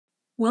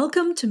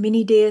Welcome to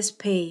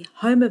miniDSP,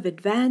 home of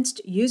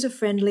advanced,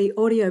 user-friendly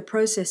audio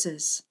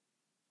processors.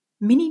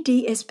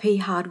 miniDSP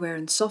hardware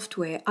and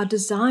software are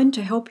designed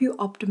to help you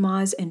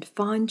optimize and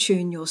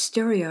fine-tune your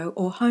stereo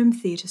or home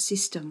theatre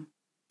system.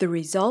 The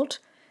result?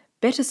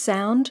 Better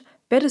sound,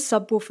 better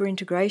subwoofer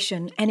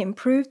integration, and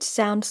improved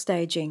sound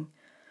staging,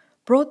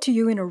 brought to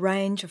you in a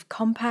range of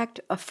compact,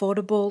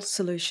 affordable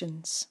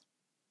solutions.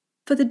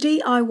 For the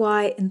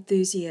DIY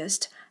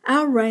enthusiast,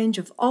 our range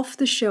of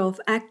off-the-shelf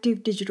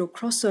active digital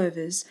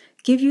crossovers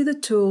give you the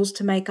tools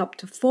to make up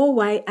to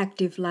 4-way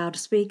active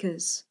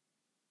loudspeakers.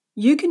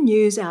 You can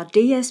use our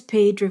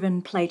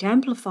DSP-driven plate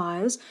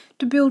amplifiers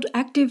to build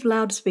active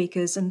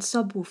loudspeakers and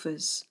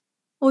subwoofers,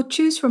 or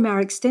choose from our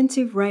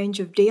extensive range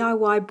of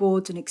DIY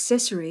boards and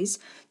accessories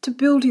to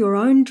build your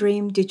own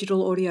dream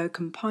digital audio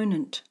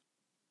component.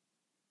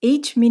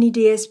 Each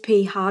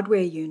miniDSP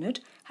hardware unit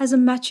has a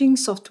matching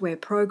software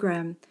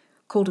program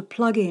called a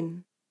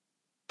plug-in.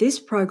 This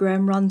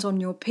program runs on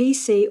your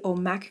PC or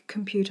Mac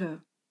computer.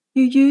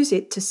 You use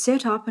it to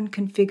set up and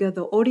configure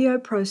the audio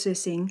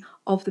processing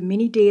of the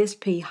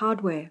miniDSP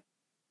hardware.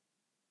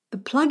 The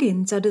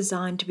plugins are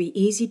designed to be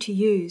easy to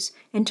use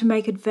and to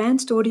make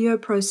advanced audio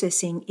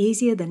processing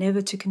easier than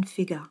ever to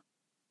configure.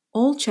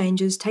 All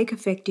changes take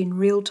effect in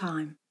real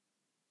time.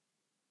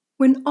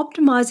 When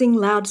optimizing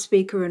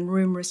loudspeaker and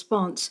room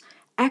response,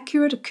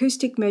 accurate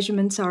acoustic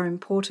measurements are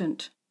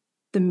important.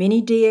 The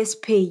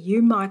miniDSP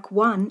U-Mic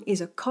 1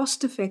 is a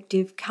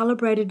cost-effective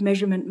calibrated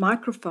measurement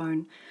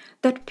microphone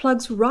that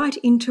plugs right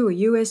into a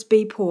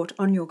USB port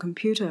on your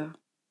computer.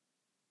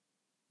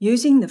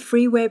 Using the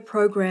freeware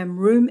program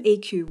Room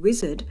EQ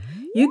Wizard,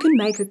 you can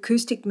make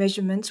acoustic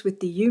measurements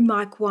with the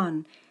U-Mic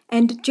 1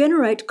 and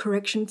generate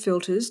correction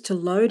filters to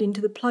load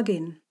into the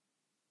plugin.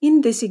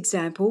 In this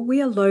example,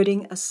 we are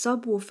loading a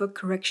subwoofer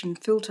correction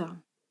filter.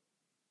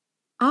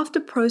 After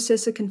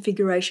processor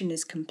configuration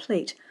is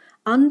complete,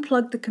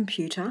 unplug the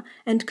computer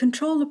and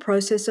control the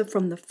processor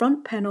from the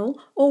front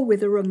panel or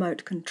with a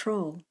remote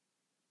control.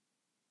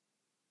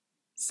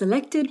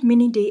 Selected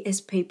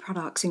miniDSP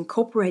products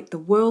incorporate the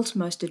world's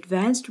most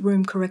advanced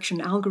room correction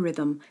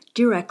algorithm,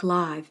 Dirac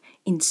Live,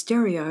 in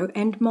stereo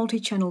and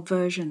multi-channel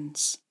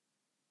versions.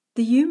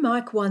 The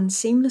U-Mic 1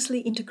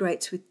 seamlessly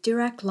integrates with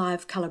Dirac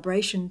Live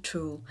calibration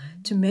tool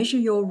to measure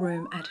your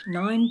room at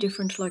 9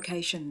 different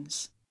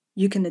locations.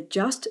 You can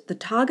adjust the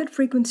target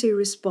frequency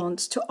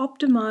response to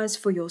optimize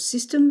for your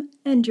system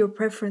and your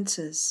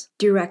preferences.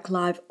 Dirac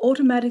Live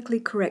automatically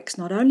corrects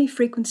not only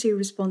frequency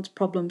response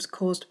problems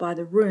caused by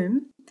the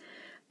room,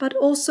 but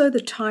also the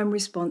time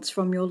response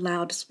from your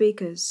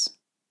loudspeakers.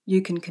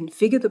 You can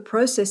configure the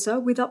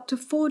processor with up to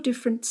 4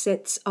 different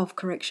sets of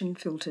correction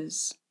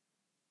filters.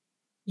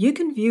 You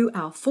can view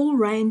our full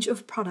range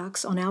of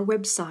products on our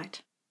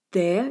website.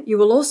 There, you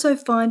will also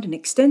find an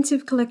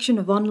extensive collection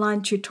of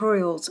online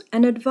tutorials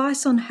and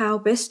advice on how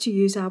best to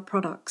use our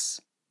products.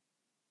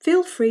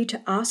 Feel free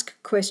to ask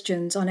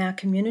questions on our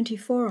community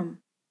forum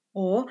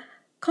or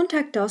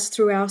contact us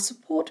through our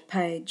support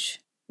page.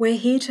 We're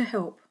here to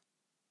help.